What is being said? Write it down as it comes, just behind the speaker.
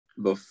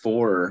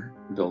before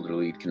Builder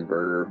Lead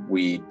Converter,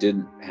 we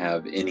didn't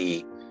have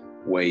any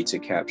way to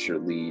capture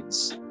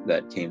leads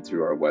that came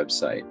through our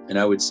website. And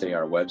I would say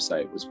our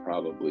website was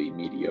probably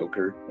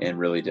mediocre and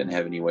really didn't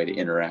have any way to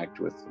interact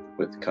with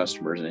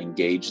customers and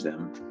engage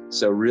them.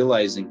 So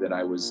realizing that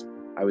I was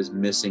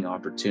missing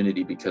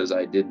opportunity because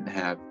I didn't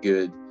have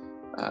good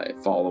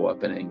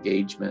follow-up and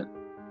engagement,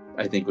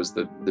 I think was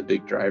the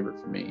big driver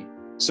for me.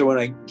 So when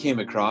I came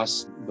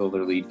across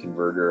Builder Lead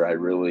Converter, I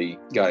really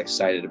got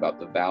excited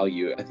about the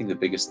value. I think the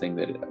biggest thing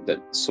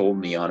that sold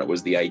me on it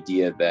was the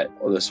idea that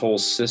this whole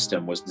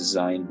system was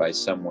designed by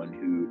someone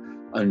who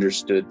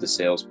understood the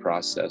sales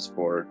process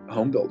for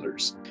home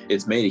builders.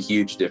 It's made a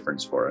huge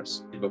difference for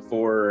us.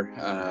 Before,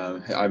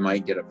 I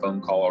might get a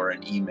phone call or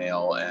an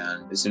email,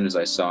 and as soon as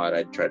I saw it,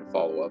 I'd try to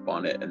follow up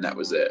on it, and that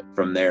was it.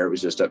 From there, it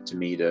was just up to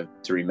me to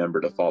remember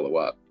to follow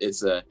up.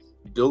 It's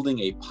building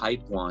a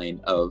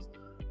pipeline of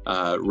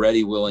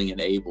ready, willing,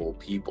 and able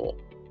people,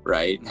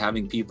 right?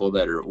 Having people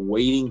that are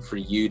waiting for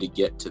you to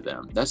get to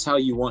them. That's how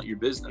you want your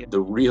business.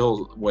 The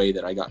real way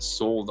that I got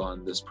sold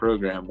on this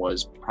program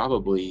was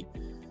probably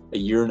a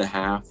year and a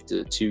half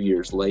to 2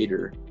 years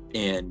later,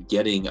 and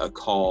getting a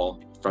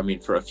call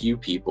for a few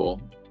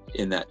people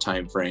in that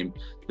time frame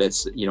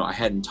that's, I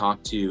hadn't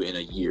talked to in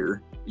a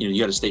year. You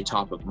got to stay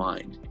top of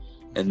mind.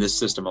 And this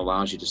system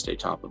allows you to stay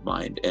top of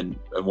mind. And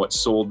what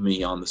sold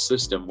me on the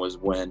system was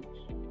when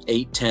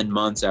 8-10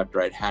 months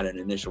after I'd had an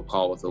initial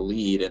call with a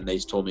lead and they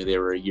told me they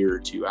were a year or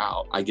two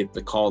out, I get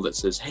the call that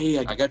says, "Hey,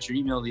 I got your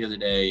email the other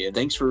day and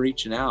thanks for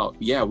reaching out.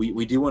 Yeah,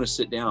 we do want to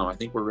sit down. I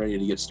think we're ready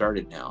to get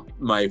started now."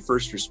 My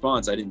first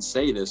response, I didn't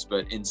say this,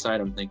 but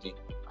inside I'm thinking,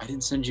 I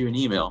didn't send you an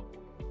email.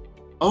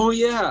 Oh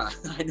yeah,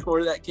 I know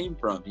where that came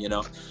from.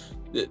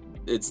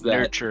 It's that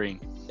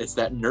nurturing. It's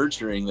that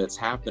nurturing that's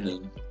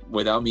happening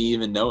without me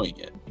even knowing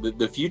it.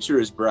 The future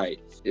is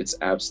bright. It's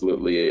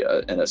absolutely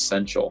an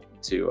essential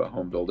to a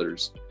home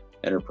builder's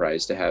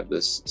enterprise to have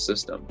this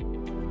system.